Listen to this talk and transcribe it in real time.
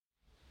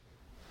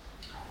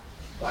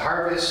The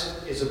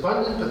harvest is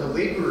abundant, but the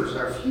laborers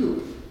are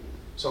few.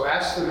 So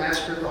ask the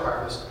master of the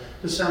harvest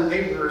to send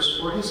laborers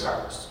for his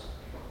harvest.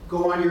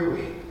 Go on your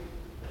way.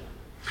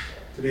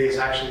 Today is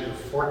actually the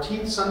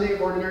 14th Sunday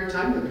of Ordinary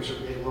Time. The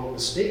bishop made a little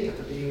mistake at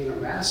the beginning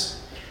of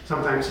Mass.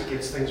 Sometimes he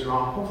gets things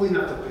wrong. Hopefully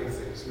not the big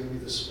things, maybe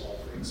the small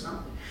things. Huh?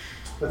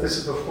 But this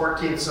is the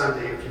 14th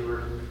Sunday if you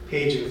were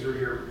paging through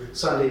your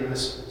Sunday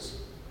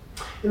missals.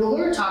 And the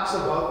Lord talks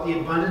about the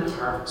abundant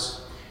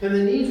harvest and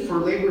the need for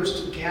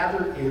laborers to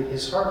gather in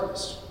his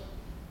harvest.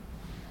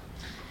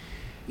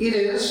 It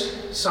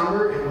is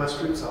summer in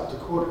western South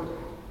Dakota.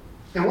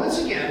 And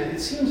once again, it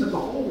seems that the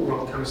whole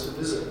world comes to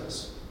visit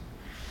us.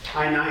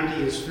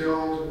 I-90 is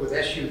filled with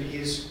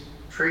SUVs,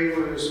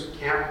 trailers,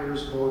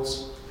 campers,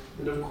 boats,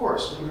 and of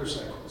course,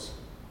 motorcycles.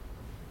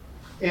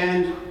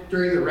 And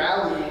during the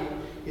rally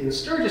in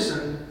Sturgis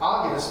in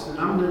August, the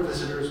number of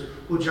visitors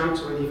will jump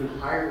to an even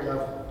higher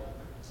level.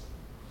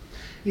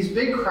 These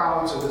big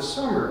crowds of the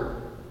summer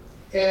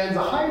and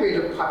the high rate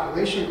of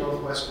population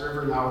growth West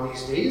River now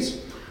these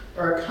days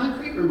are a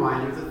concrete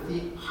reminder that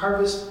the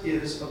harvest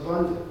is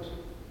abundant.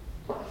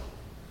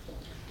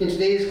 In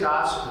today's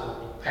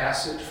gospel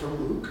passage from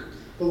Luke,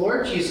 the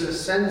Lord Jesus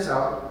sends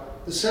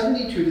out the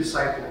 72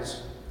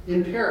 disciples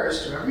in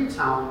pairs to every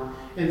town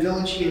and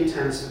village he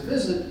intends to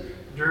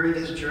visit during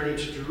his journey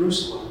to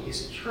Jerusalem.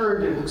 He's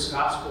turned in Luke's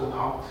gospel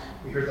now,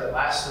 we heard that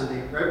last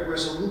Sunday,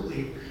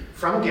 resolutely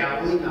from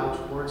Galilee now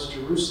towards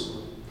Jerusalem.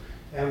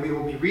 And we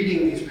will be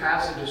reading these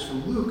passages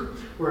from Luke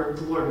where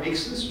the Lord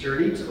makes this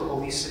journey to the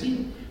holy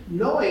city,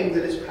 knowing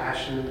that his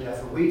passion and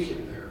death await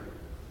him there.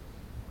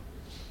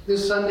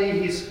 This Sunday,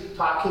 he's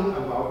talking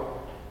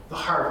about the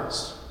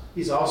harvest.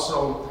 He's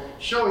also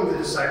showing the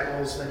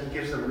disciples that he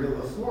gives them real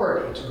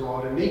authority to go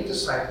out and make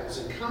disciples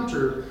and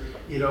counter,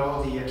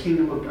 the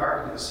kingdom of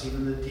darkness.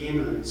 Even the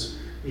demons,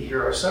 we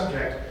hear, are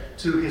subject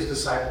to his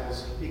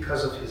disciples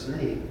because of his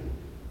name.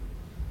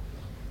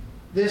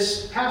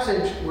 This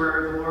passage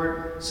where the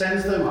Lord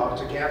sends them out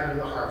to gather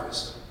the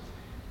harvest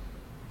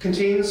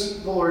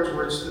contains the Lord's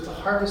words that the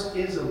harvest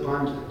is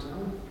abundant.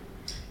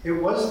 It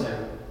was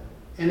then,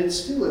 and it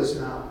still is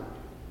now.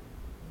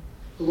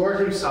 The Lord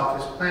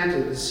himself has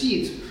planted the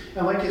seeds,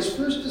 and like his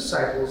first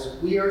disciples,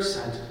 we are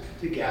sent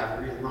to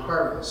gather in the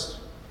harvest.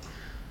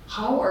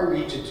 How are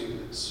we to do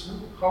this?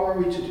 How are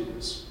we to do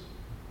this?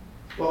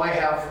 Well, I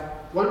have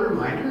one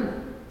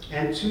reminder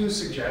and two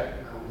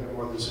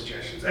more than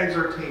suggestions,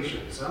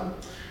 exhortations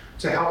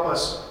to help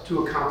us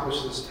to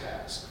accomplish this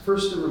task.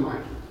 First, the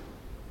reminder.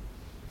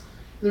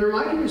 The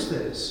reminder is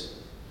this,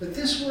 that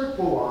this work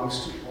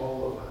belongs to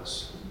all of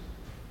us.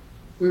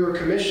 We were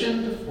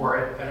commissioned for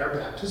it at our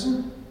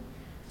baptism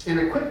and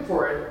equipped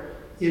for it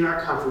in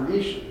our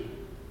confirmation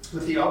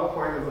with the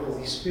outpouring of the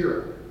Holy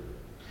Spirit.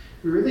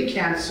 We really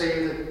can't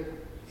say that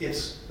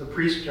it's the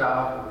priest's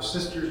job or the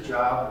sister's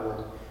job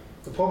or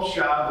the Pope's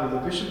job or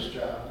the bishop's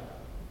job,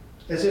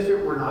 as if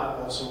it were not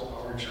also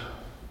our job.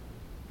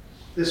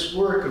 This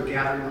work of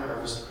gathering the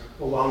harvest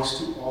belongs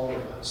to all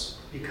of us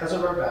because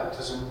of our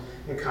baptism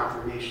and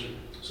confirmation.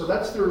 So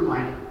that's the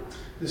reminder.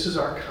 This is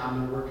our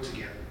common work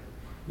together.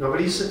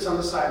 Nobody sits on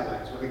the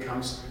sidelines when it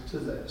comes to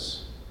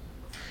this.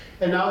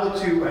 And now the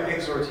two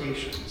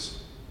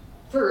exhortations.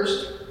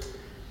 First,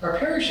 our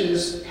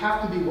parishes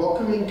have to be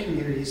welcoming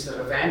communities that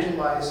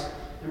evangelize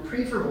and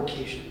pray for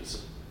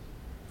vocations.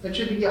 That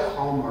should be a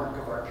hallmark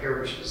of our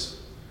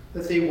parishes,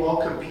 that they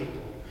welcome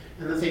people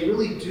and that they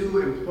really do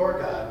implore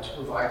God to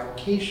provide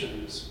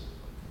vocations.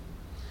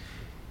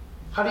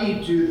 How do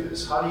you do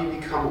this? How do you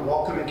become a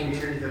welcoming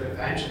community that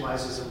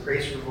evangelizes and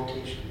prays for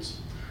vocations?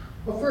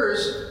 Well,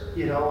 first,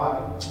 be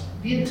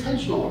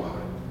intentional about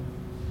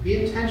it.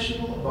 Be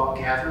intentional about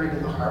gathering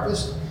in the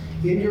harvest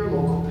in your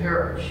local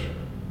parish.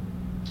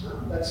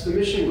 That's the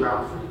mission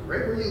ground for you,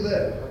 right where you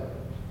live.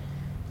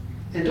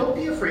 And don't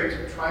be afraid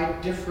to try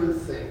different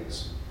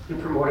things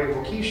in promoting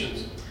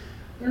vocations.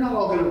 They're not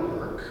all going to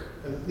work,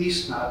 at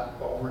least not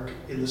all work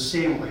in the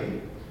same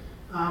way.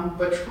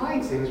 But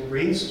trying things,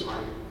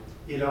 brainstorming,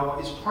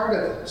 is part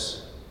of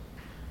this.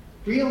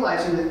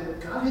 Realizing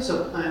that God has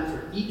a plan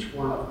for each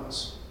one of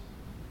us.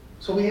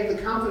 So we have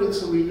the confidence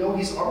that we know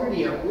he's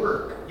already at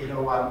work,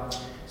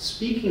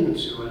 speaking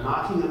to and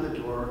knocking on the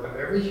door of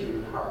every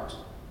human heart.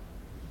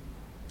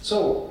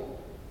 So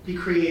be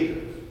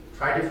creative,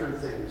 try different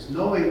things,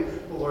 knowing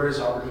the Lord has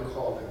already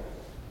called him.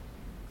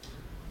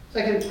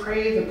 Second,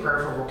 pray the prayer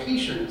for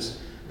vocations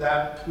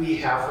that we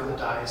have for the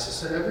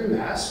diocese at every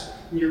Mass,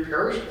 in your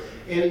parish,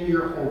 and in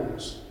your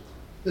homes.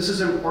 This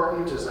is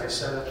important, as I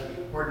said at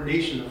the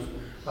ordination of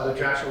Father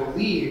Joshua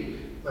Lee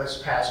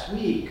last past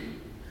week,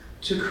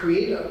 to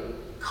create a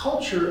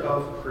culture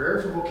of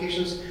prayer for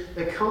vocations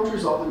that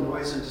counters all the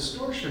noise and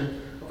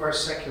distortion of our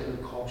secular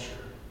culture.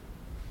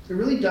 It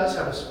really does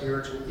have a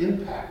spiritual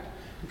impact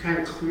to kind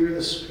of clear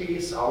the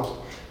space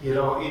out, in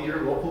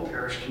your local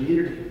parish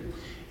community.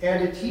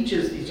 And it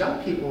teaches these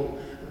young people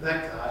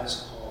that God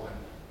is calling.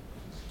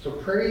 So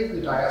pray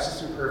the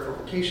diocesan prayer for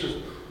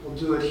vocations. We'll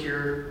do it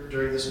here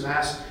during this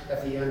Mass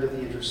at the end of the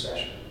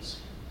intercessions.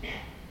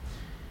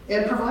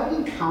 And provide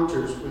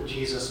encounters with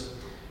Jesus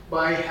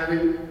by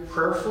having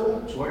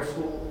prayerful,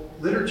 joyful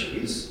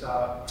liturgies,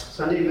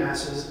 Sunday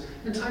masses,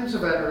 and times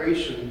of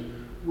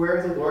adoration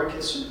where the Lord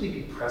can simply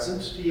be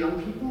present to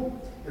young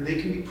people and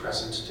they can be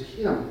present to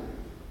Him.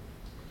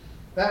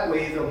 That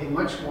way they'll be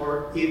much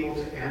more able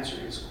to answer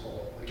His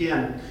call.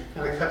 Again,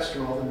 kind of cuts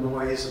through all the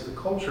noise of the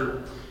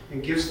culture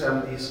and gives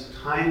them these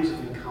times of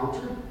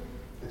encounter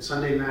at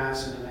Sunday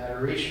Mass and in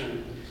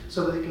adoration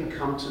so that they can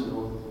come to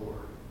know the Lord.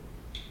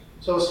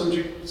 So some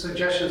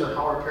suggestions on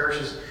how our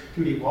parishes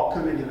can be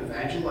welcoming and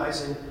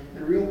evangelizing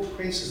and real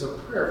places of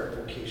prayer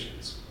for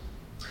vocations.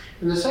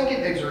 And the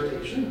second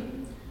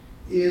exhortation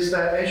is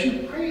that as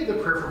you pray the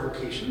prayer for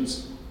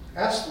vocations,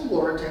 ask the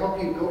Lord to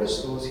help you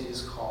notice those He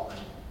is calling.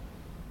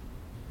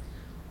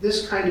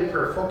 This kind of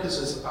prayer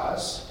focuses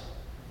us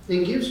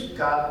and gives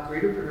God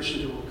greater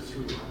permission to work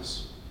through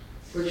us.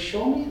 But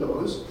show me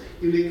those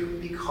you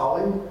may be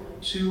calling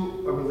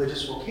to a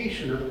religious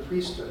vocation or the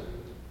priesthood.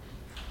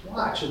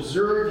 Watch,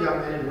 observe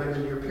young men and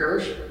women in your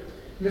parish,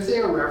 and if they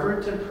are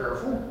reverent and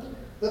prayerful,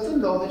 let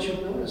them know that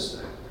you've noticed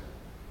them.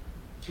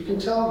 You can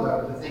tell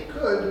them that they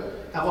could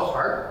have a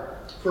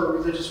heart for a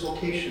religious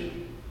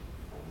vocation.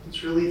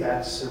 It's really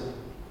that simple.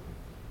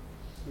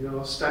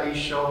 Studies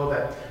show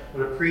that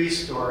when a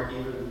priest or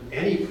even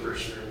any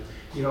parishioner,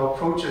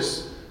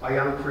 approaches a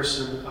young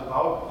person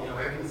about,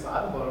 have you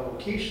thought about a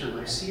vocation?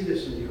 I see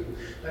this in you.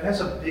 That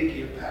has a big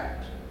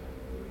impact.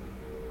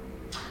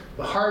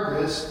 The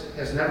harvest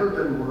has never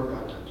been more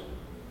abundant,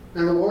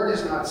 and the Lord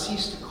has not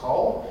ceased to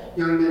call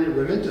young men and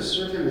women to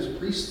serve Him as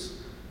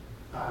priests,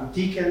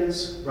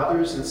 deacons,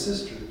 brothers and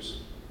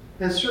sisters,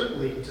 and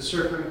certainly to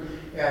serve Him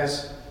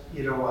as,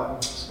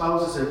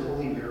 spouses in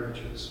holy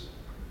marriages.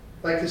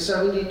 Like the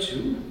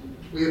 72,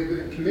 we have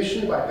been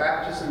commissioned by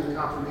baptism and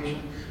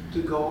confirmation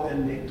to go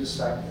and make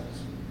disciples.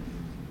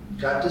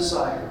 God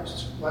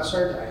desires to bless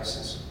our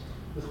diocese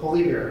with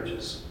holy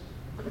marriages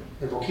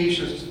and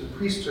vocations to the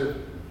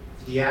priesthood,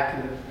 the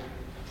diaconate,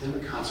 and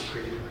the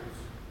consecrated life.